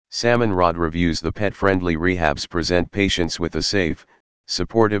Salmon Rod reviews. The pet-friendly rehabs present patients with a safe,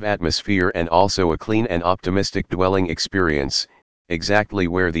 supportive atmosphere and also a clean and optimistic dwelling experience, exactly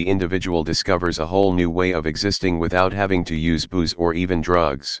where the individual discovers a whole new way of existing without having to use booze or even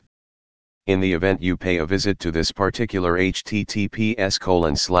drugs. In the event you pay a visit to this particular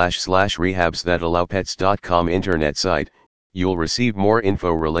https://rehabs.allowpets.com internet site, you'll receive more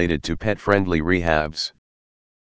info related to pet-friendly rehabs.